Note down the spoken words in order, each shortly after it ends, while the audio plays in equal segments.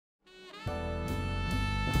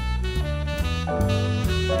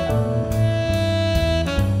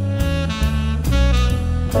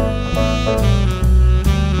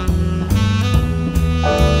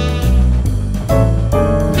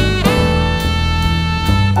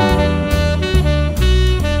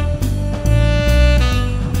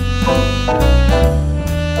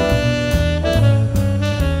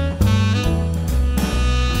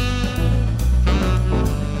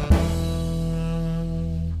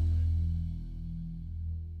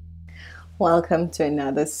Welcome to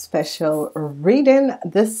another special reading.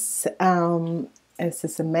 This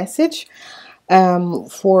is a message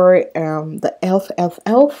for the elf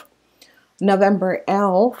November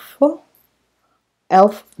elf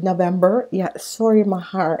November. Yeah, sorry, my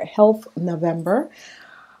heart. Health November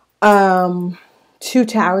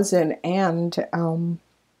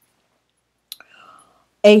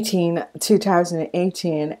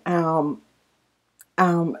 2018.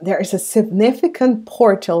 There is a significant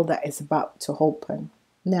portal that is about to open.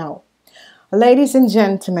 Now, ladies and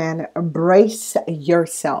gentlemen, brace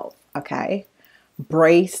yourself, okay?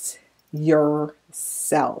 Brace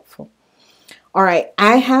yourself. All right,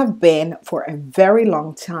 I have been for a very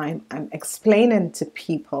long time, I'm explaining to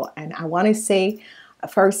people, and I want to say,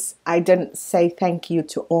 first, I didn't say thank you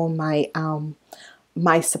to all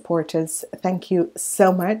my supporters. Thank you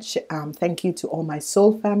so much. Thank you to all my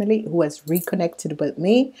soul family who has reconnected with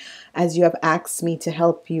me, as you have asked me to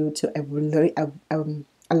help you to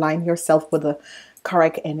align yourself with the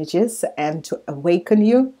correct energies and to awaken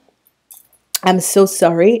you. I'm so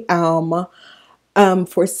sorry for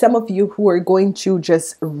some of you who are going through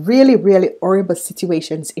just really horrible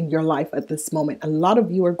situations in your life at this moment. A lot of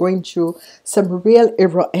you are going through some real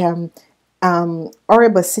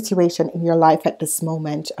horrible situation in your life at this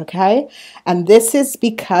moment, okay? And this is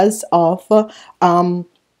because of the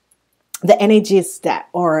energies that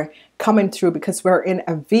are coming through, because we're in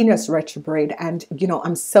a Venus retrograde. And you know,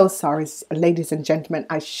 I'm so sorry, ladies and gentlemen,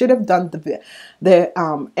 I should have done the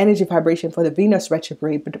energy vibration for the Venus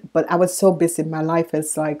retrograde, but I was so busy. My life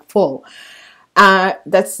is like full.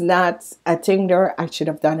 That's not a thing there. I should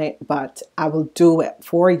have done it, but I will do it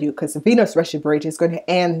for you, because the Venus retrograde is going to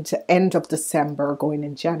end of December, going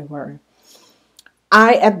in January.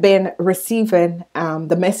 I have been receiving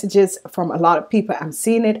the messages from a lot of people. I'm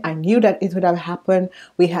seeing it. I knew that it would have happened.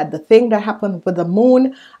 We had the thing that happened with the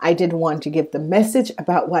moon. I didn't want to give the message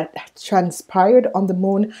about what transpired on the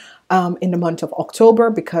moon in the month of October,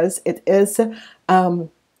 because it is,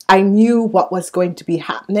 I knew what was going to be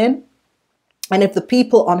happening. And if the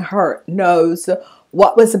people on Earth knows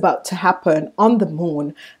what was about to happen on the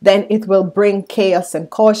moon, then it will bring chaos and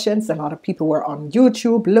cautions. A lot of people were on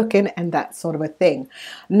YouTube looking and that sort of a thing.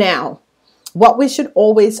 Now, what we should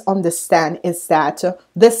always understand is that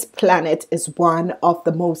this planet is one of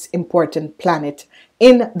the most important planets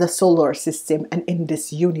in the solar system and in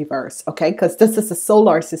this universe, okay? Because this is a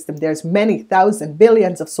solar system. There's many thousand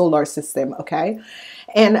billions of solar system, okay?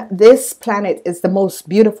 And this planet is the most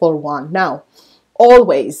beautiful one. Now,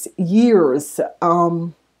 always, there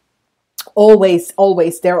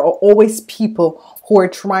are always people who are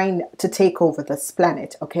trying to take over this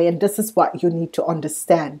planet, okay? And this is what you need to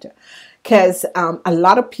understand, because a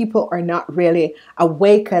lot of people are not really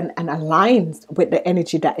awakened and aligned with the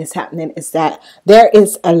energy that is happening. Is that there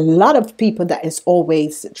is a lot of people that is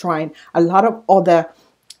always trying, a lot of other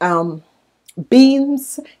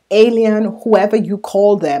beings, alien, whoever you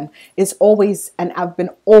call them, is always, and I've been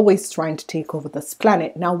always trying to take over this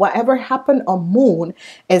planet. Now, whatever happened on moon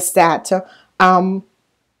is that the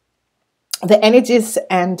energies,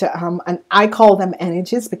 and I call them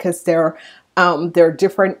energies because they're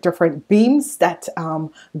different beams that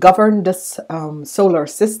govern this solar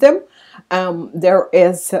system. There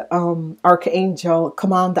is Archangel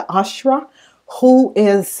Commander Ashra, who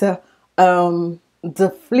is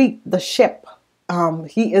the fleet, the ship.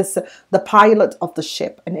 He is the pilot of the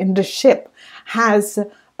ship, and in the ship has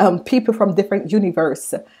people from different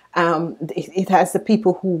universe. It has the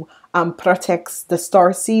people who protects the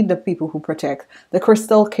star seed, the people who protect the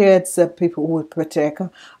crystal kids, the people who protect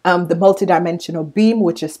the multidimensional beam,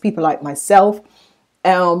 which is people like myself,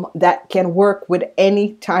 that can work with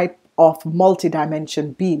any type of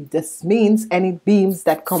multidimension beam. This means any beams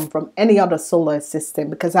that come from any other solar system,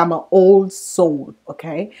 because I'm an old soul,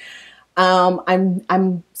 okay?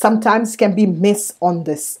 I'm sometimes can be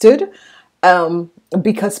misunderstood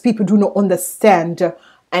because people do not understand,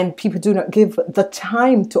 and people do not give the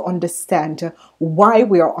time to understand why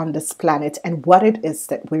we are on this planet and what it is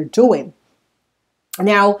that we're doing.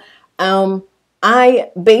 Now, I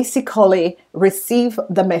basically receive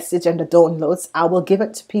the message and the downloads. I will give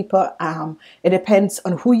it to people. It depends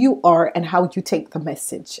on who you are and how you take the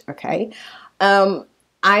message, okay?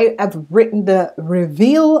 I have written the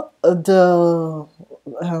Reveal the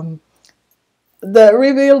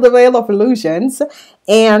Veil of Illusions,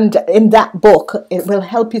 and in that book it will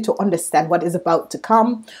help you to understand what is about to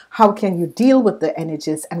come, how can you deal with the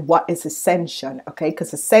energies, and what is ascension, okay?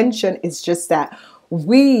 Because ascension is just that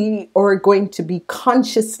we are going to be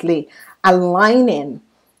consciously aligning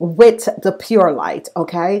with the pure light,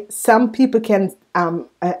 okay? Some people can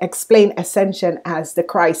explain ascension as the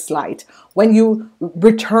Christ light. When you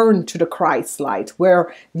return to the Christ light,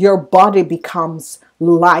 where your body becomes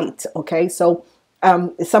light. Okay, so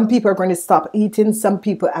some people are going to stop eating. Some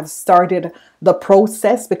people have started the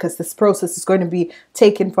process, because this process is going to be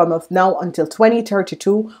taken from of now until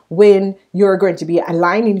 2032, when you're going to be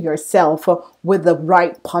aligning yourself with the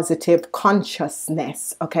right positive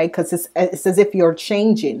consciousness. Okay, because it's as if you're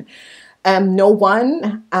changing. No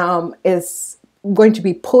one is going to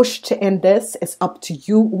be pushed in this. It's up to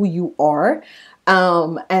you who you are,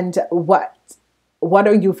 and what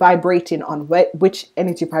are you vibrating on? Which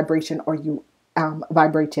energy vibration are you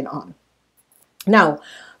vibrating on? Now,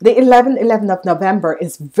 the 11 of November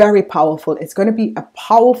is very powerful. It's going to be a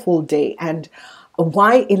powerful day. And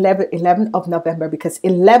why 11 of November? Because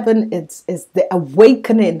 11 is the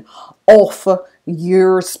awakening of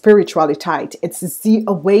your spirituality. It's the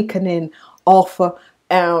awakening of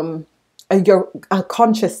your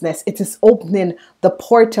consciousness. It is opening the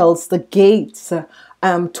portals, the gates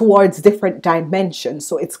towards different dimensions.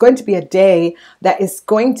 So it's going to be a day that is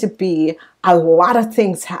going to be a lot of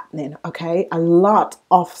things happening. Okay, a lot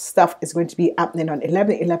of stuff is going to be happening on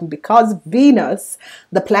 11/11, because Venus,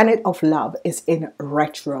 the planet of love, is in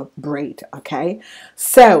retrograde. Okay,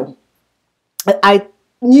 so I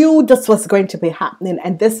knew this was going to be happening,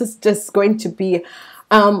 and this is just going to be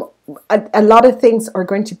a lot of things are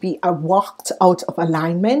going to be walked out of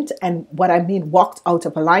alignment. And what I mean walked out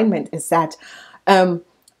of alignment is that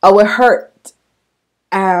our heart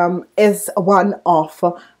is one of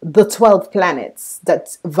the 12 planets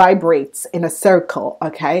that vibrates in a circle.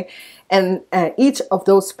 Okay, and each of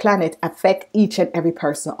those planets affect each and every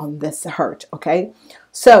person on this earth. Okay,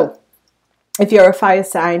 so if you're a fire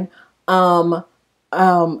sign,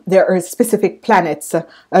 there are specific planets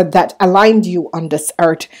that aligned you on this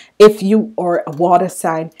earth. If you are a water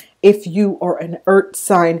sign, if you are an earth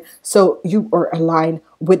sign, so you are aligned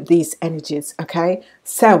with these energies. Okay,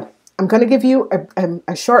 so I'm going to give you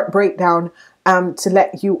a short breakdown to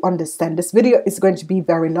let you understand. This video is going to be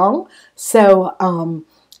very long, so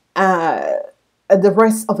the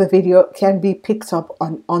rest of the video can be picked up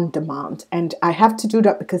on demand. And I have to do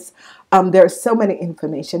that because there's so many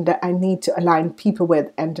information that I need to align people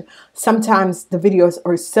with. And sometimes the videos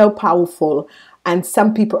are so powerful and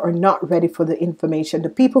some people are not ready for the information. The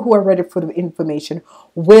people who are ready for the information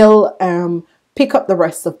will pick up the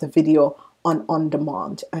rest of the video on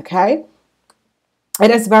demand. Okay, it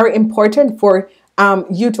is very important for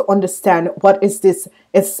you to understand what is this.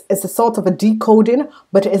 It's a sort of a decoding,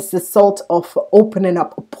 but it's the sort of opening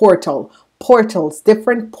up a portal. Portals,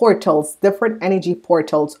 different energy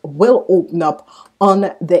portals will open up on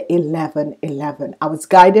the 11/11. I was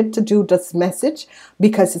guided to do this message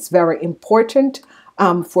because it's very important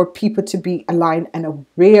for people to be aligned and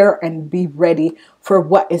aware and be ready for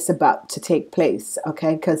what is about to take place.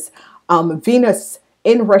 Okay, because Venus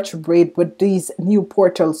in retrograde with these new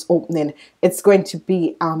portals opening, it's going to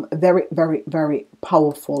be very, very, very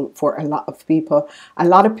powerful for a lot of people. A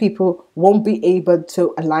lot of people won't be able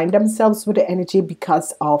to align themselves with the energy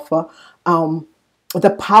because of the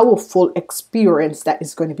powerful experience that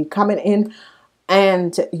is going to be coming in.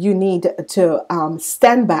 And you need to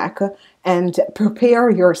stand back and prepare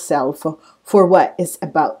yourself for what is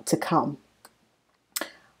about to come.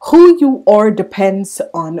 Who you are depends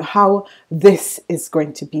on how this is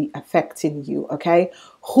going to be affecting you. Okay,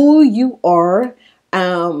 who you are,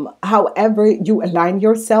 however you align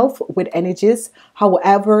yourself with energies,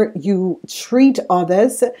 however you treat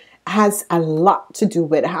others, has a lot to do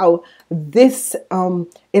with how this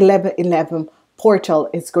 11/11 portal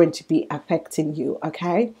is going to be affecting you.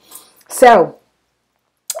 Okay, so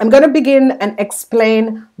I'm going to begin and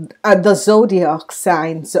explain the zodiac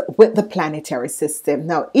signs with the planetary system.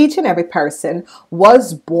 Now, each and every person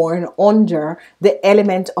was born under the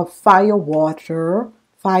element of fire, water,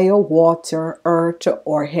 earth,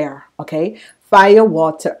 or air. Okay, fire,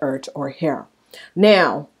 water, earth, or air.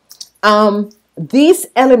 Now, these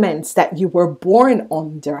elements that you were born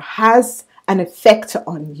under has an effect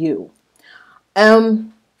on you.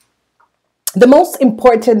 The most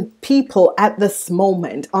important people at this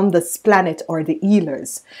moment on this planet are the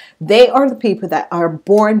healers. They are the people that are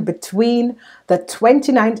born between the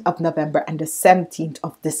 29th of November and the 17th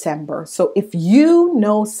of December. So if you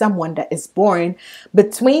know someone that is born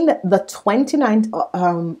between the 29th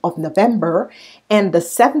of November and the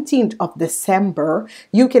 17th of December,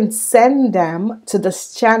 you can send them to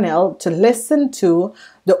this channel to listen to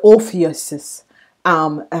the Ophiuses.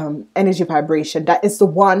 Energy vibration that is the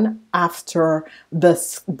one after the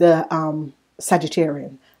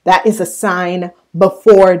Sagittarian. That is a sign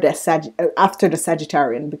before the after the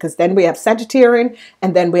Sagittarian, because then we have Sagittarian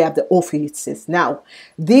and then we have the Ophiuchus. Now,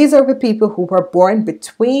 these are the people who were born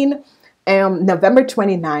between November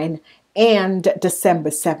 29 and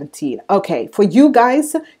December 17. Okay, for you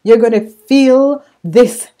guys, you're going to feel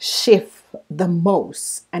this shift the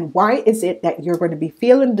most. And why is it that you're going to be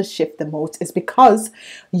feeling the shift the most? Is because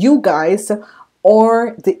you guys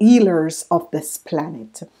are the healers of this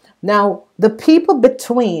planet. Now, the people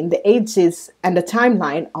between the ages and the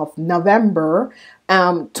timeline of November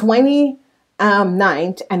 29th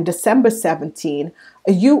and December 17,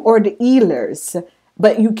 you are the healers,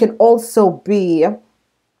 but you can also be,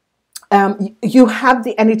 you have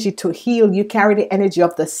the energy to heal. You carry the energy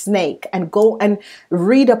of the snake, and go and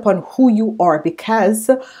read upon who you are, because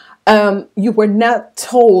you were not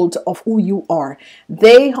told of who you are.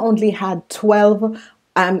 They only had 12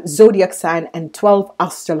 zodiac sign and 12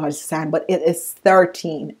 astrology sign, but it is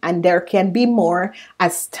 13, and there can be more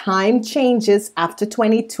as time changes after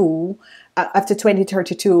 22. After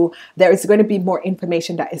 2032, there is going to be more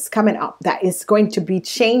information that is coming up that is going to be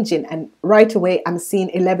changing. And right away, I'm seeing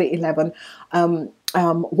 1111,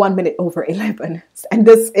 1 minute over 11. And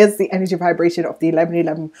this is the energy vibration of the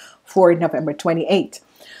 1111 for November 28th.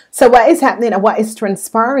 So what is happening and what is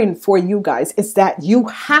transpiring for you guys is that you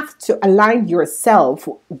have to align yourself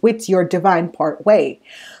with your divine part way.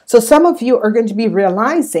 So some of you are going to be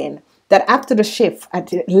realizing that after the shift at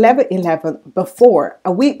 11/11, before,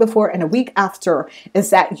 a week before and a week after, is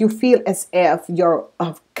that you feel as if you're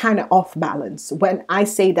kind of off balance. When I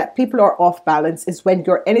say that people are off balance, is when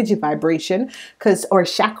your energy vibration, or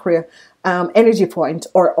chakra energy point,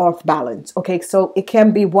 are off balance. Okay, so it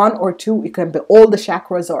can be one or two, it can be all the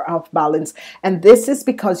chakras are off balance, and this is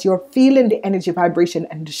because you're feeling the energy vibration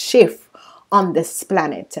and the shift on this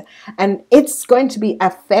planet, and it's going to be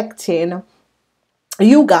affecting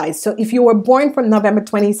you guys. So if you were born from November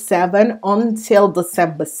 27 until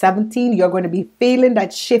December 17, you're going to be feeling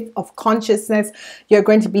that shift of consciousness. You're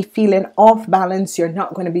going to be feeling off balance. You're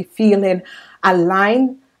not going to be feeling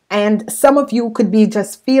aligned. And some of you could be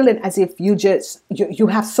just feeling as if you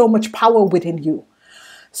have so much power within you.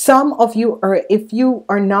 Some of you are, if you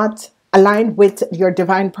are not aligned with your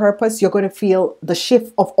divine purpose, you're going to feel the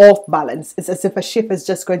shift of off balance. It's as if a shift is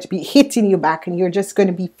just going to be hitting you back, and you're just going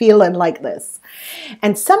to be feeling like this.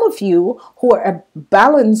 And some of you who are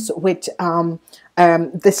balanced with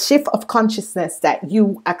the shift of consciousness, that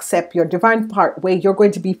you accept your divine part way, you're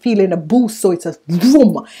going to be feeling a boost. So it's a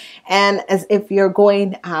boom, and as if you're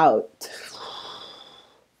going out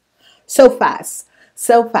so fast,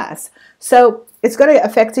 so fast. So it's going to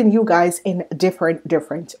affecting you guys in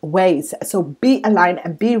different ways. So be aligned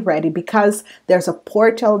and be ready, because there's a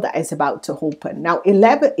portal that is about to open. Now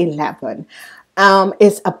 1111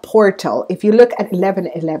 is a portal. If you look at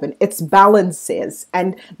 1111, it's balances,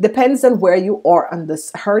 and depends on where you are on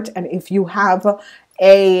this earth, and if you have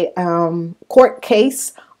a court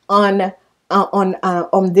case on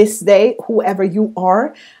this day, whoever you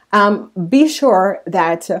are, be sure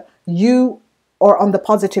that you or on the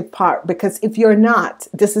positive part, because if you're not,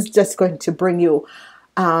 this is just going to bring you,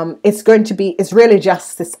 it's really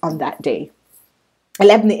justice on that day.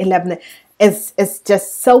 1111 is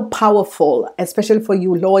just so powerful, especially for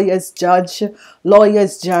you lawyers, judge,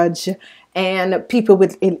 and people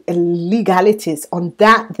with illegalities. On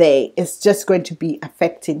that day, it's just going to be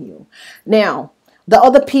affecting you. Now, the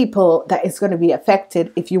other people that is going to be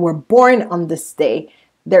affected, if you were born on this day,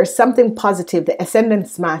 there's something positive. The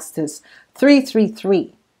Ascendance Masters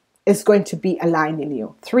 333 is going to be aligning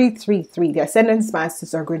you. 333, the Ascendance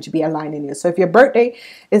Masters are going to be aligning you. So if your birthday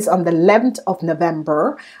is on the 11th of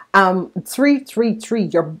November, 333,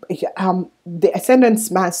 the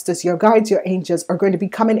Ascendance Masters, your guides, your angels, are going to be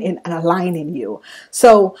coming in and aligning you.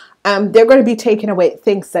 So they're going to be taking away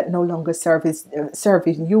things that no longer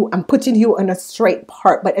serving you and putting you on a straight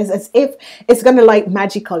path. But it's as if it's going to like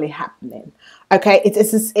magically happening. Okay, it's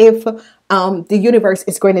as if the universe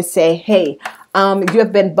is going to say, hey, you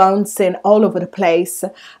have been bouncing all over the place,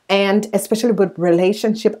 and especially with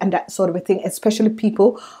relationship and that sort of a thing, especially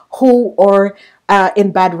people who are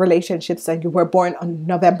in bad relationships and you were born on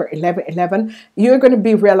November 11/11, you're going to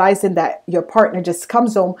be realizing that your partner just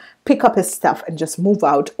comes home, pick up his stuff and just move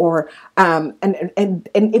out, or and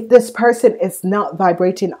if this person is not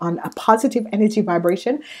vibrating on a positive energy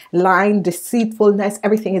vibration, lying, deceitfulness,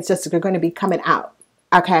 everything is just going to be coming out.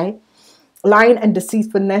 Okay, lying and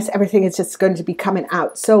deceitfulness, everything is just going to be coming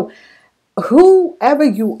out. So whoever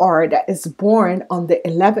you are that is born on the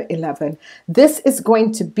 11/11, this is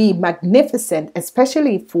going to be magnificent,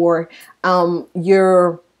 especially for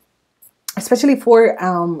your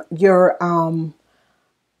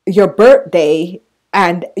your birthday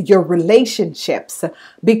and your relationships,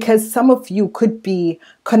 because some of you could be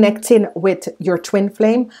connecting with your twin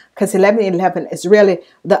flame, because 1111 is really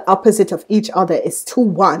the opposite of each other. It's two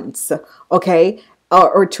ones, okay,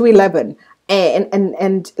 or 211,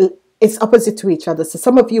 and it's opposite to each other. So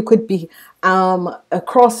some of you could be a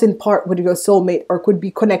crossing part with your soulmate, or could be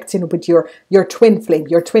connecting with your twin flame,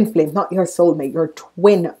 not your soulmate, your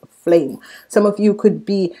twin flame. Some of you could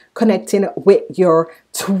be connecting with your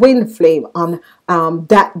twin flame on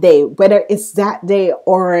that day, whether it's that day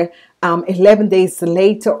or 11 days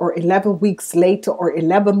later, or 11 weeks later, or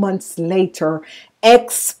 11 months later.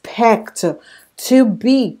 Expect to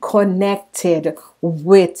be connected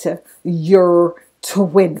with your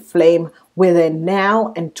twin flame within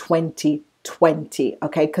now and 2020,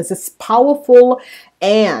 okay, because it's powerful.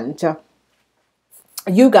 And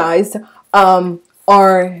you guys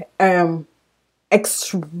are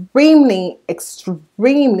extremely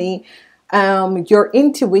your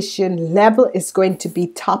intuition level is going to be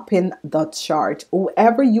topping the chart.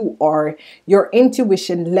 Whoever you are, your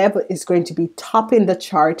intuition level is going to be topping the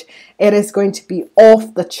chart. It is going to be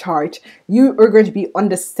off the chart. You are going to be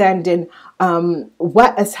understanding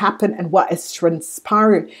what has happened and what has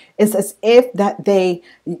transpired. It's as if that they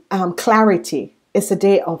clarity. It's a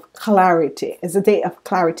day of clarity. It's a day of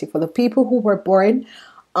clarity for the people who were born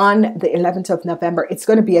on the 11th of November. It's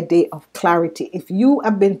going to be a day of clarity. If you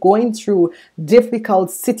have been going through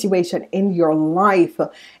difficult situation in your life,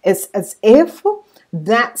 it's as if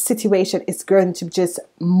that situation is going to just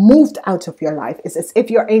moved out of your life. It's as if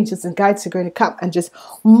your angels and guides are going to come and just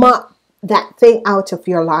mop that thing out of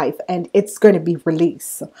your life, and it's going to be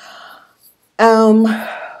released.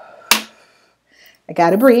 I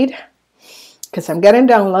gotta breathe because I'm getting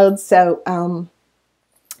downloads.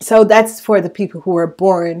 So that's for the people who are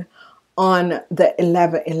born on the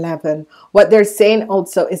 11/11. What they're saying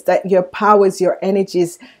also is that your powers, your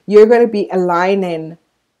energies, you're going to be aligning.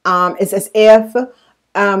 It's as if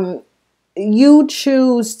you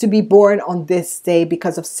choose to be born on this day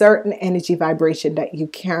because of certain energy vibration that you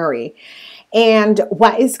carry. And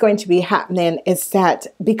what is going to be happening is that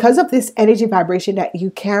because of this energy vibration that you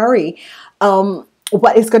carry,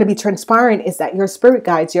 what is going to be transpiring is that your spirit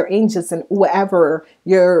guides, your angels, and whoever,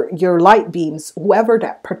 your light beams, whoever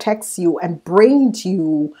that protects you and brings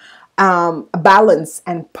you balance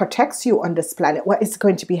and protects you on this planet, what is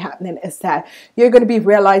going to be happening is that you're going to be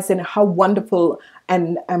realizing how wonderful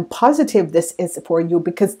and positive this is for you,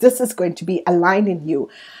 because this is going to be aligning you.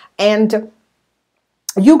 And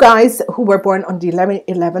you guys who were born on the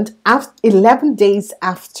 11th, 11 days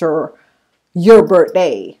after your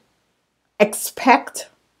birthday, expect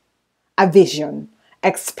a vision.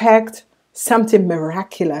 Expect something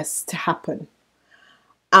miraculous to happen.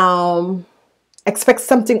 Expect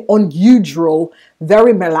something unusual,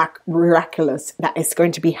 very miraculous that is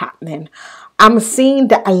going to be happening. I'm seeing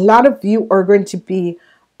that a lot of you are going to be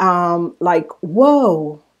like,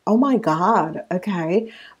 whoa, oh my God,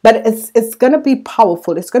 okay. But it's going to be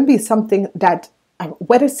powerful. It's going to be something that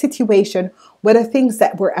whether situation, whether things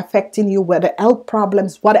that were affecting you, whether health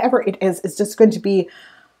problems, whatever it is, it's just going to be,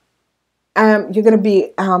 you're going to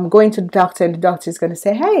be going to the doctor, and the doctor is going to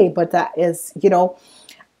say, hey, but that is, you know,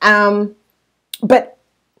 but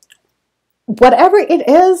whatever it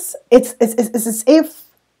is, it's as if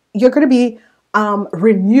you're going to be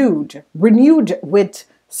renewed with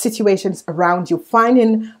situations around you,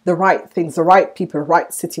 finding the right things, the right people, the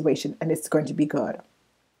right situation, and it's going to be good.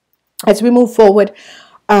 As we move forward,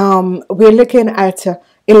 we're looking at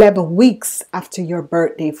 11 weeks after your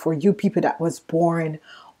birthday for you people that was born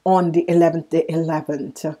on the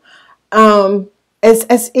 11th. It's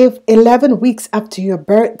as if 11 weeks after your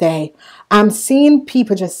birthday, I'm seeing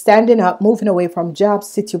people just standing up, moving away from job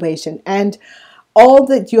situation, and all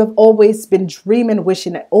that you have always been dreaming,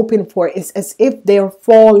 wishing, and hoping for is as if they're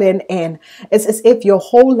falling in. It's as if your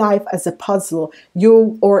whole life as a puzzle,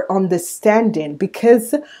 you are understanding,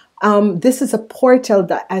 because this is a portal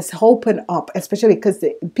that has opened up, especially because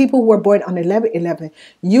the people who were born on 11/11,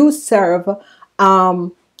 you serve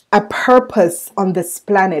a purpose on this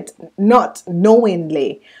planet, not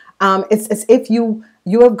knowingly. It's as if you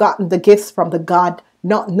have gotten the gifts from the God,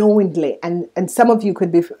 not knowingly. And some of you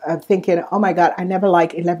could be thinking, oh my God, I never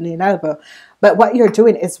like 11/11. But what you're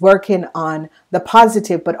doing is working on the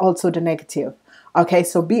positive, but also the negative. Okay,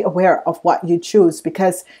 so be aware of what you choose,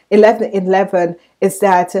 because 11/11 is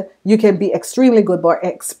that you can be extremely good or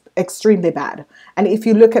extremely bad. And if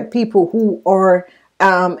you look at people who are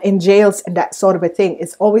in jails and that sort of a thing,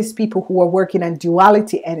 it's always people who are working on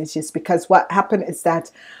duality energies, because what happened is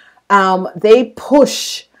that they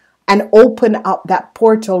push and open up that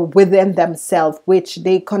portal within themselves, which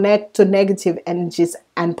they connect to negative energies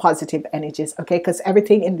and positive energies. Okay, because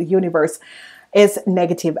everything in the universe is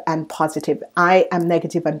negative and positive. I am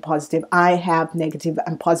negative and positive. I have negative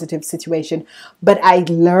and positive situation, but I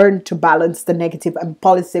learn to balance the negative and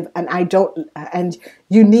positive, and I don't, and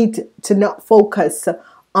you need to not focus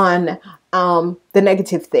on the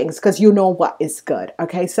negative things, because you know what is good.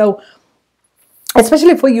 Okay, so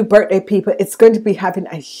especially for you birthday people, it's going to be having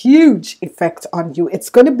a huge effect on you. It's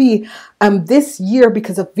going to be this year,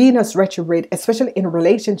 because of Venus retrograde, especially in a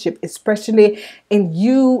relationship, especially in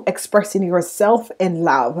you expressing yourself in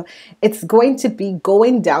love. It's going to be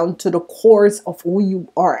going down to the cores of who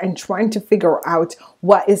you are and trying to figure out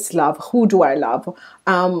what is love, who do I love,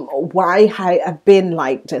 why I have been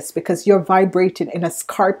like this, because you're vibrating in a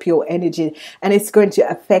Scorpio energy, and it's going to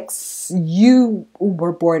affect you who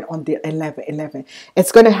were born on the 11/11.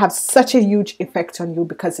 It's going to have such a huge effect on you,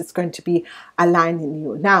 because it's going to be aligning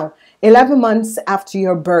you. Now, 11 months after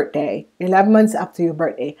your birthday,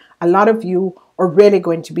 a lot of you are really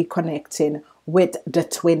going to be connecting with the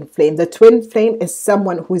twin flame. The twin flame is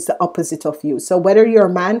someone who is the opposite of you. So whether you're a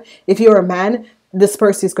man, if you're a man, this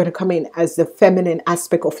person is going to come in as the feminine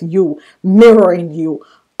aspect of you, mirroring you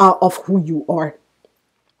of who you are.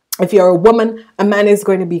 If you're a woman, a man is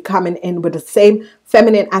going to be coming in with the same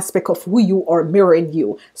feminine aspect of who you are, mirroring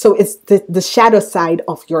you. So it's the shadow side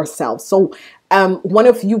of yourself. So one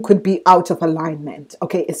of you could be out of alignment.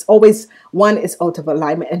 Okay, it's always one is out of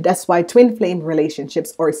alignment, and that's why twin flame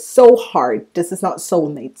relationships are so hard. This is not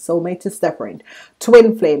soulmate. Soulmate is different.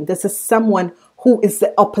 Twin flame, this is someone who is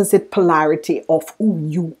the opposite polarity of who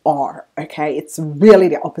you are. Okay, it's really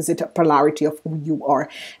the opposite polarity of who you are.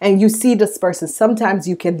 And you see this person, sometimes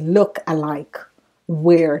you can look alike.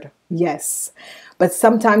 Weird, yes. But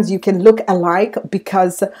sometimes you can look alike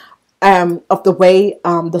because of the way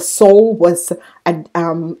the soul was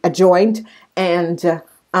adjoined, and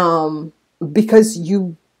because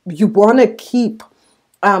you want to keep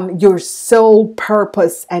your soul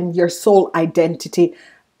purpose and your soul identity.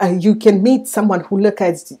 You can meet someone who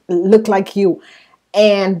look like you,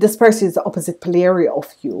 and this person is the opposite polarity of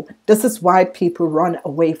you. This is why people run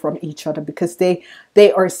away from each other, because they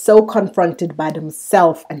are so confronted by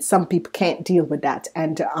themselves, and some people can't deal with that.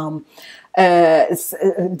 And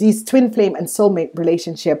these twin flame and soulmate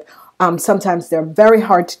relationship, sometimes they're very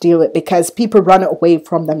hard to deal with, because people run away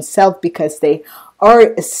from themselves, because they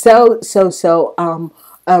are so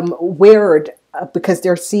weird, because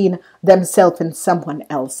they're seeing themselves in someone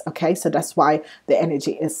else. Okay, so that's why the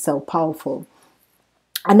energy is so powerful.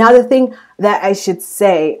 Another thing that I should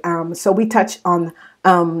say, so we touch on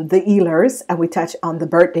the healers, and we touch on the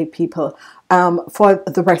birthday people. For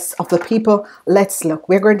the rest of the people, let's look.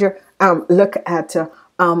 We're going to look at